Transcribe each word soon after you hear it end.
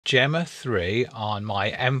Gemma3 on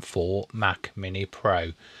my M4 Mac Mini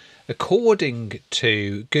Pro. According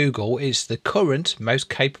to Google, it's the current most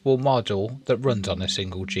capable model that runs on a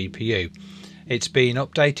single GPU. It's been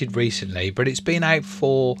updated recently, but it's been out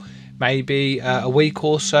for maybe a week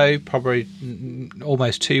or so, probably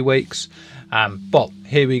almost 2 weeks. But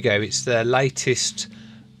here we go. It's the latest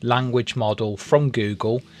language model from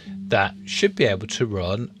Google that should be able to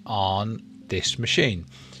run on this machine.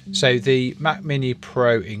 So the Mac Mini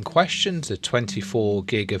Pro in question is a 24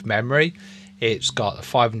 gig of memory. It's got a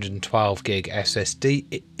 512 gig SSD.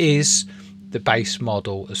 It is the base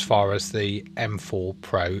model as far as the M4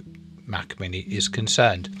 Pro Mac Mini is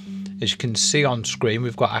concerned. As you can see on screen,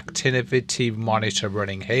 we've got activity monitor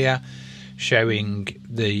running here, showing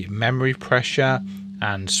the memory pressure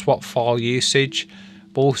and swap file usage.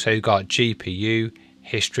 We've also got GPU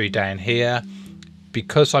history down here.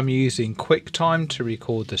 Because I'm using QuickTime to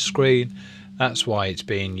record the screen, that's why it's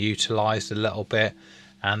being utilized a little bit.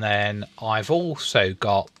 And then I've also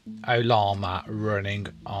got Ollama running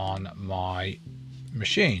on my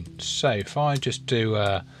machine. So if I just do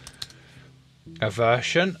a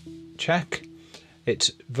version check,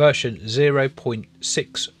 it's version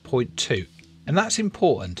 0.6.2, and that's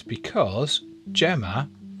important because Gemma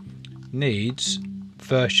needs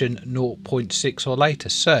version 0.6 or later.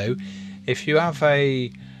 So if you have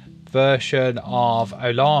a version of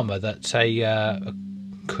Ollama that's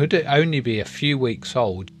could only be a few weeks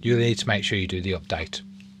old, you'll need to make sure you do the update.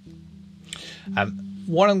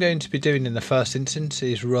 What I'm going to be doing in the first instance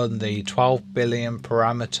is run the 12 billion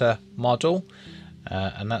parameter model,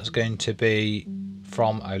 and that's going to be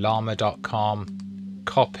from ollama.com.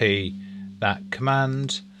 Copy that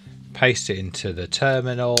command, paste it into the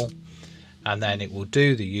terminal, and then it will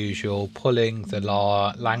do the usual, pulling the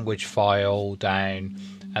language file down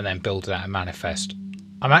and then building out a manifest.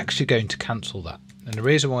 I'm actually going to cancel that, and the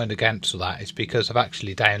reason why I'm going to cancel that is because I've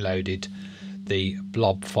actually downloaded the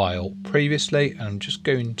blob file previously, and I'm just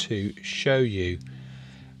going to show you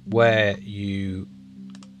where you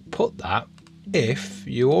put that if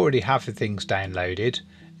you already have the things downloaded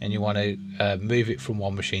and you want to move it from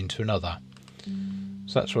one machine to another.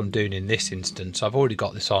 So that's what I'm doing in this instance. I've already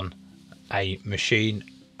got this on a machine.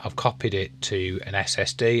 I've copied it to an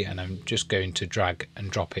SSD, and I'm just going to drag and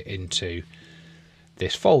drop it into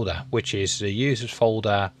this folder, which is the users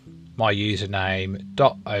folder, my username,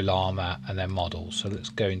 .ollama, and then models. So let's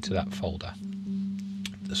go into that folder.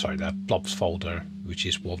 Sorry, the blobs folder, which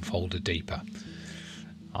is one folder deeper.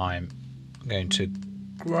 I'm going to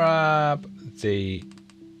grab the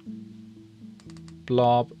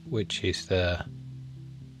blob, which is the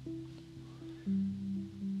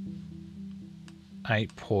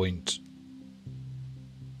 8.15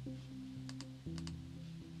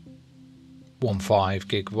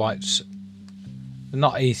 gigabytes.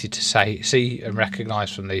 Not easy to see and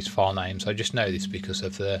recognize from these file names. I just know this because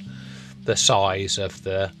of the size of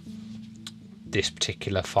this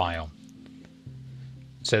particular file.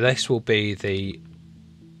 So this will be the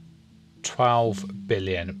 12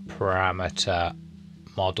 billion parameter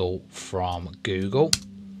model from Google,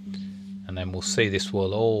 and then we'll see this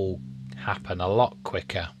will all happen a lot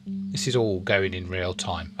quicker. This is all going in real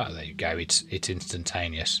time. Oh, there you go, it's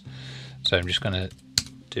instantaneous. So I'm just going to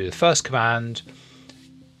do the first command.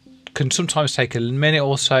 Can sometimes take a minute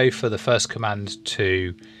or so for the first command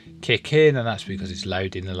to kick in, and that's because it's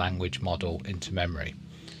loading the language model into memory.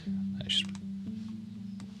 Let's just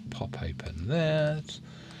pop open this.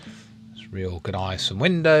 Let's reorganize some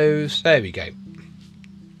windows. There we go.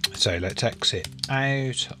 So let's exit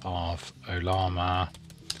out of Ollama,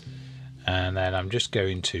 and then I'm just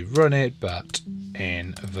going to run it, but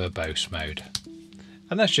in verbose mode.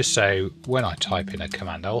 And that's just so when I type in a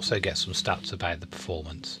command, I also get some stats about the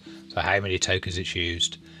performance. So how many tokens it's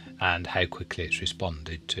used and how quickly it's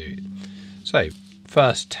responded to it. So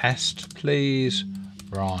first test, please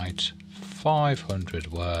write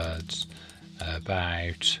 500 words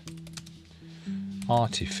about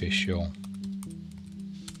artificial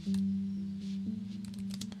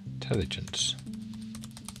intelligence.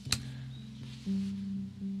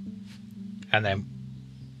 And then,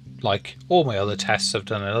 like all my other tests I've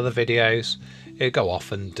done in other videos, it'll go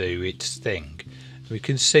off and do its thing. We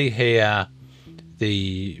can see here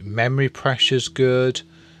the memory pressure's good.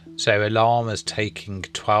 So Ollama's taking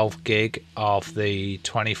 12 gig of the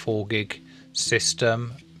 24 gig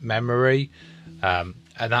system memory, and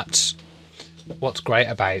that's what's great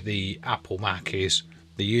about the Apple Mac is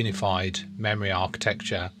the unified memory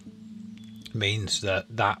architecture means that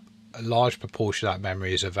a large proportion of that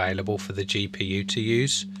memory is available for the GPU to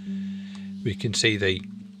use. We can see the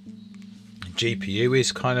GPU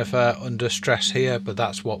is kind of under stress here, but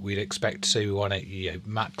that's what we'd expect to see. We want it, you know,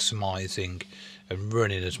 maximizing and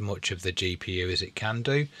running as much of the GPU as it can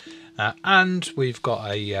do. And we've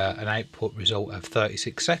got an output result of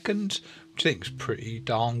 36 seconds, which I think is pretty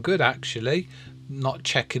darn good actually. Not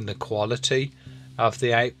checking the quality of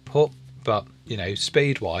the output, but you know,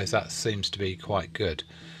 speed wise that seems to be quite good.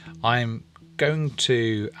 I'm going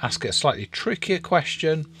to ask it a slightly trickier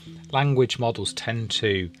question. Language models tend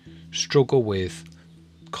to struggle with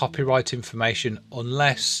copyright information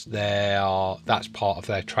unless that's part of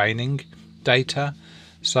their training data.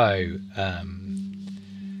 So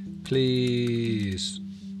please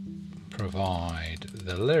provide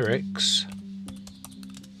the lyrics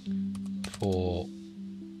for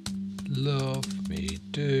Love Me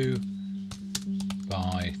Do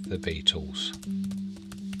by the Beatles.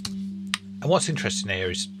 And what's interesting here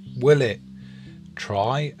is, will it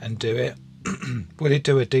try and do it? Will it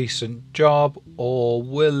do a decent job, or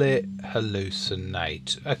will it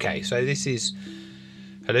hallucinate? Okay, so this is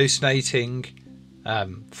hallucinating.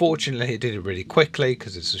 Fortunately, it did it really quickly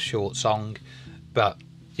because it's a short song, but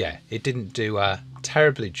yeah, it didn't do a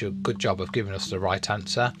terribly good job of giving us the right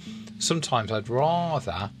answer. Sometimes I'd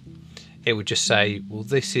rather it would just say, well,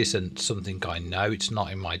 this isn't something I know, it's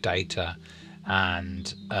not in my data,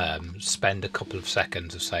 and spend a couple of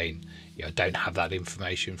seconds of saying, you know, I don't have that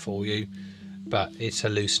information for you, but it's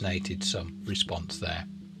hallucinated some response there.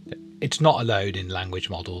 It's not alone in language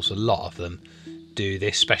models. A lot of them do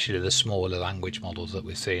this, especially the smaller language models that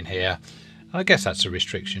we're seeing here. And I guess that's a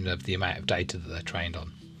restriction of the amount of data that they're trained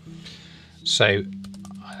on. So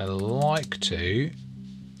I like to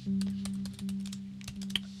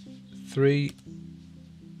 3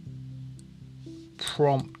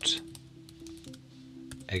 prompt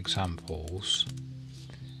examples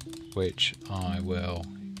which I will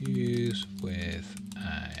use with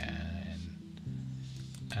an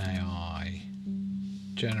AI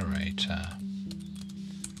generator.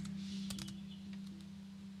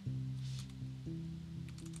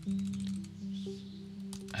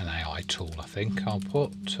 An AI tool, I think I'll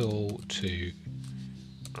put tool to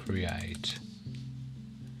create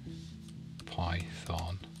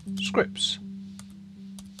Python scripts.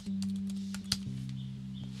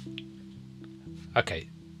 Okay,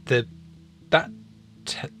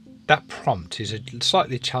 that prompt is a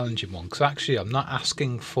slightly challenging one, because actually I'm not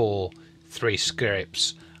asking for 3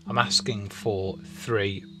 scripts, I'm asking for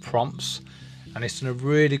 3 prompts, and it's done a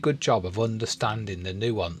really good job of understanding the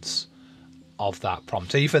nuance of that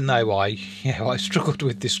prompt. Even though I struggled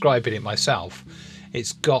with describing it myself,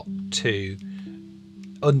 it's got to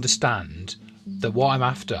understand that what I'm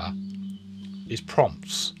after is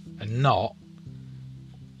prompts and not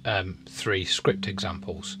 3 script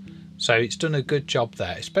examples. So it's done a good job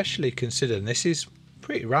there, especially considering this is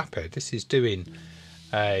pretty rapid. This is doing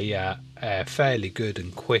a fairly good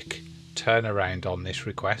and quick turnaround on this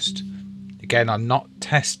request. Again, I'm not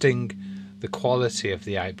testing the quality of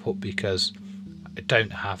the output because I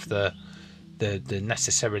don't have the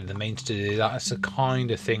necessarily the means to do that. That's the kind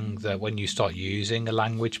of thing that when you start using a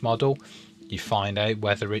language model, you find out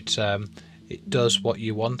whether it does what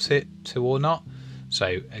you want it to or not.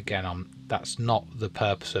 So again, that's not the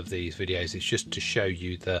purpose of these videos. It's just to show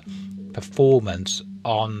you the performance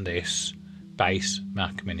on this base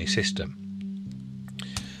Mac Mini system.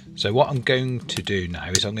 So what I'm going to do now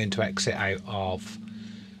is I'm going to exit out of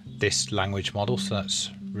this language model. So let's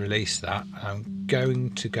release that. I'm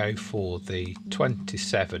going to go for the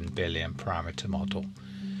 27 billion parameter model.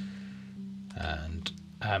 And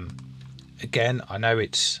again, I know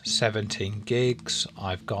it's 17 gigs.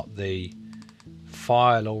 I've got the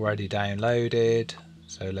file already downloaded,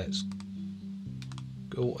 so let's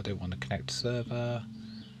go. I don't want to connect to server.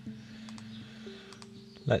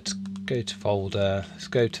 Let's go to folder, let's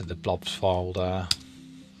go to the blobs folder,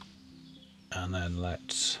 and then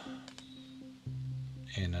let's,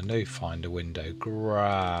 in a new finder window,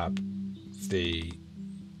 grab that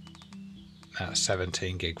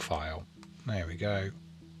 17 gig file. There we go.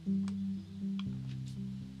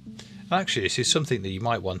 Actually, this is something that you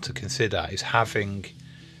might want to consider, is having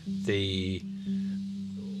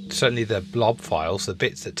certainly the blob files, the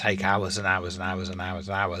bits that take hours and hours and hours and hours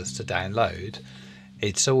and hours to download.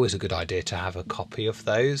 It's always a good idea to have a copy of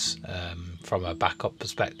those from a backup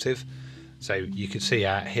perspective. So you can see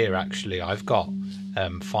out here, actually, I've got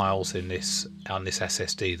files on this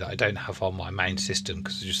SSD that I don't have on my main system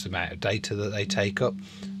because of just the amount of data that they take up.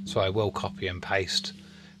 So I will copy and paste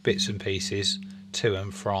bits and pieces to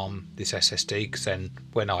and from this SSD, because then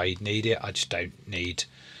when I need it, I just don't need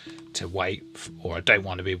to wait, or I don't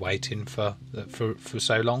want to be waiting for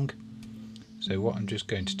so long. So what I'm just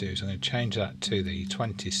going to do is I'm going to change that to the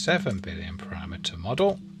 27 billion parameter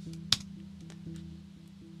model.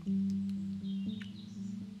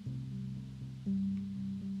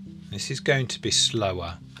 This is going to be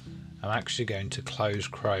slower. I'm actually going to close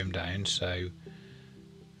Chrome down, so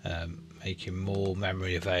making more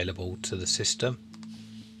memory available to the system.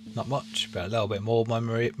 Not much, but a little bit more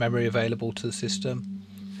memory available to the system.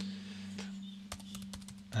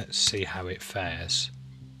 Let's see how it fares.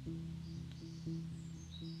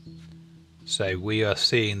 So we are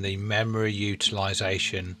seeing the memory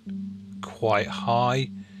utilization quite high.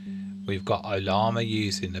 We've got Ollama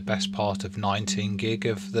using the best part of 19 gig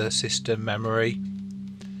of the system memory.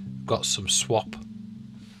 We've got some swap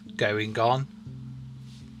going on.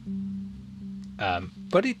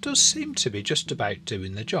 But it does seem to be just about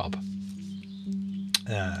doing the job.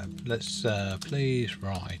 Let's please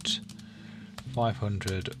write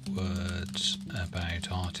 500 words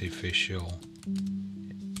about artificial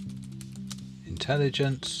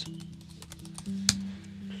intelligence.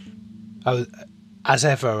 Oh, as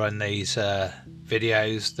ever on these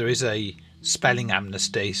videos, there is a spelling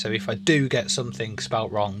amnesty, so if I do get something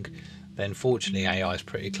spelt wrong, then fortunately AI is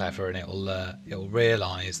pretty clever and it'll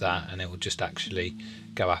realise that, and it will just actually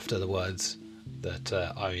go after the words that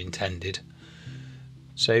are intended.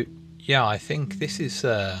 So yeah, I think this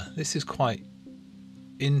is quite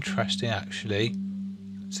interesting actually.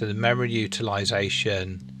 So the memory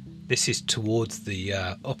utilization, this is towards the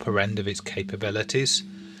upper end of its capabilities.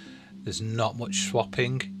 There's not much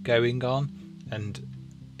swapping going on, and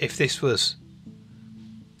if this was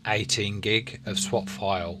 18 gig of swap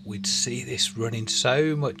file, we'd see this running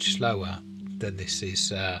so much slower than this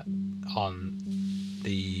is on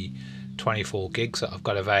the 24 gigs that I've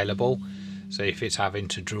got available. So if it's having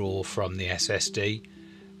to draw from the SSD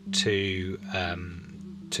to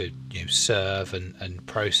serve and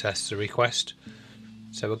process the request.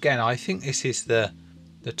 So again, I think this is the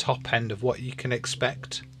top end of what you can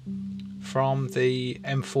expect from the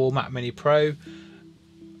M4 Mac Mini Pro,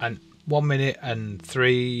 and 1 minute and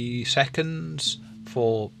 3 seconds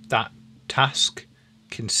for that task,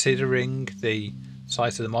 considering the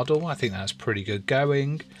size of the model. I think that's pretty good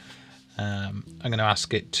going. I'm going to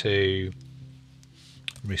ask it to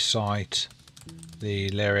recite the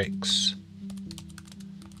lyrics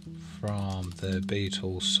from the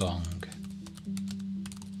Beatles song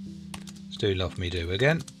Do Love Me Do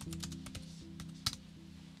again.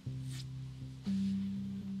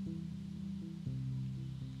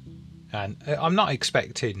 And I'm not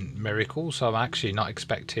expecting miracles. I'm actually not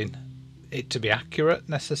expecting it to be accurate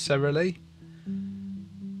necessarily.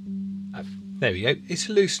 There we go. It's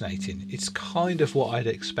hallucinating. It's kind of what I'd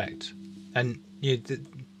expect. And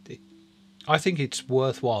I think it's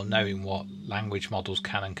worthwhile knowing what language models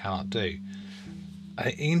can and cannot do.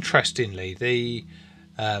 Interestingly, the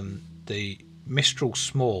Mistral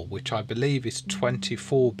Small, which I believe is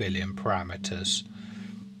 24 billion parameters,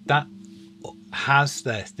 that has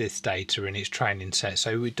this data in its training set,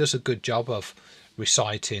 so it does a good job of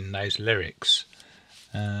reciting those lyrics.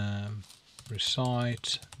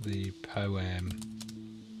 Recite the poem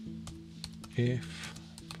If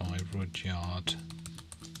by Rudyard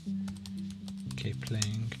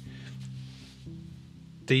Kipling.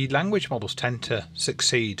 The language models tend to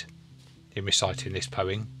succeed in reciting this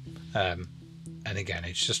poem, and again,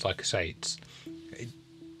 it's just like I say, it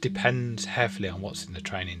depends heavily on what's in the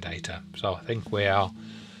training data. So I think we are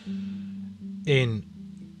in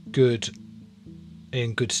good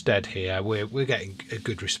stead here. We're getting a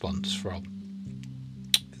good response from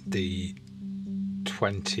the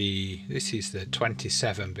 20. This is the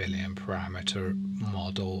 27 billion parameter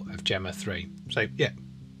model of Gemma3. So yeah,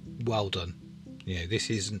 well done. This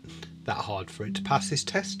isn't that hard for it to pass this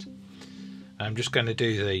test. I'm just going to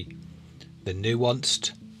do the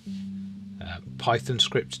nuanced Python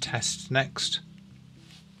script test next,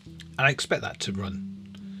 and I expect that to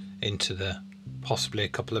run into the possibly a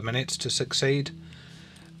couple of minutes to succeed.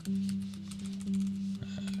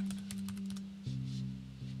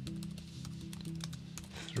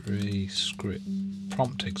 3 script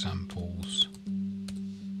prompt examples.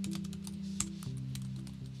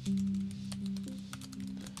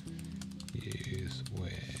 Use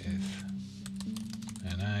with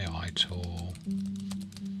an AI tool.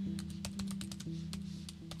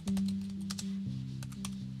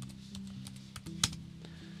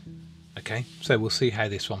 Okay, so we'll see how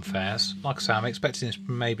this one fares. Like I say, I'm expecting this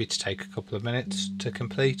maybe to take a couple of minutes to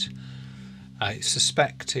complete. I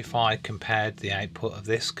suspect if I compared the output of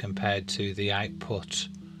this compared to the output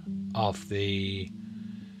of the,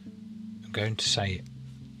 I'm going to say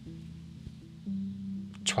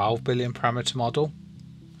 12 billion parameter model,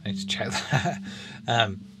 I need to check that.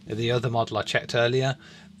 The other model I checked earlier,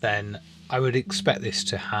 then I would expect this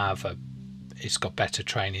to have it's got better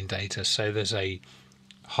training data, so there's a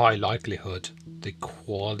high likelihood the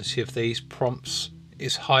quality of these prompts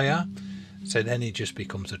is higher. So then it just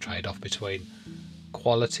becomes a trade-off between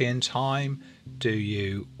quality and time. Do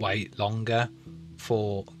you wait longer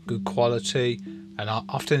for good quality? And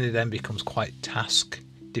often it then becomes quite task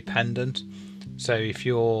dependent. So if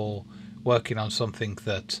you're working on something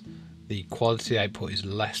that the quality output is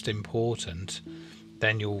less important,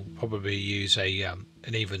 then you'll probably use an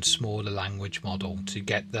even smaller language model to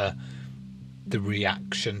get the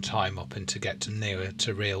reaction time up and to get to nearer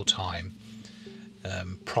to real time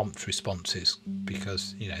prompt responses,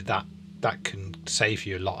 because that can save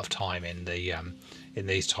you a lot of time in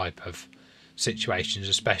these type of situations,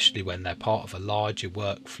 especially when they're part of a larger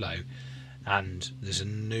workflow and there's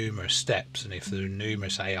numerous steps, and if there are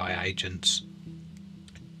numerous AI agents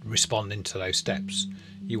responding to those steps,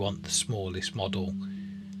 you want the smallest model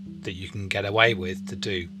that you can get away with to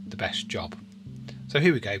do the best job. So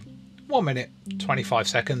here we go, 1 minute 25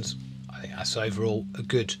 seconds. I think that's overall a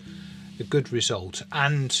good result,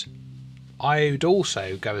 and I would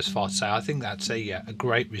also go as far to say I think that's a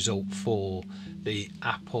great result for the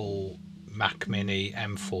Apple Mac Mini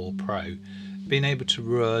M4 Pro, being able to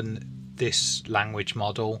run this language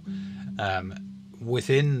model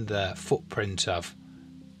within the footprint of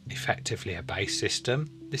effectively a base system.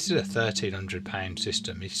 This is a £1,300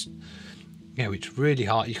 system. It's really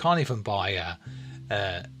hard. You can't even buy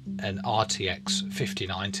an RTX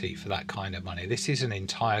 5090 for that kind of money. This is an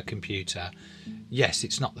entire computer. Yes,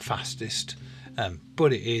 it's not the fastest,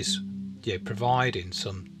 but it is providing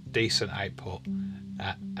some decent output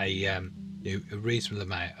at a reasonable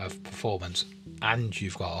amount of performance, and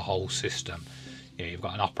you've got a whole system. You've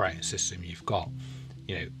got an operating system, you've got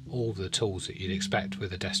all the tools that you'd expect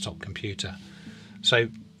with a desktop computer. So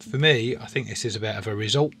for me, I think this is a bit of a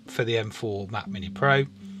result for the M4 Mac Mini Pro.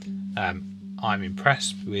 I'm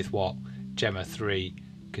impressed with what Gemma3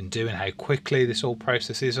 can do and how quickly this all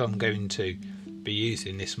processes. I'm going to be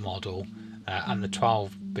using this model and the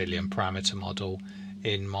 12 billion parameter model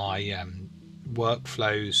in my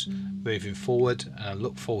workflows moving forward, and I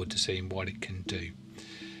look forward to seeing what it can do.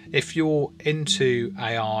 If you're into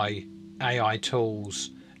AI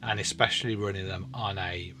tools, and especially running them on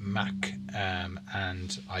a Mac,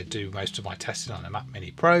 and I do most of my testing on a Mac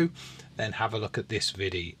Mini Pro, then have a look at this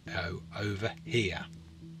video over here.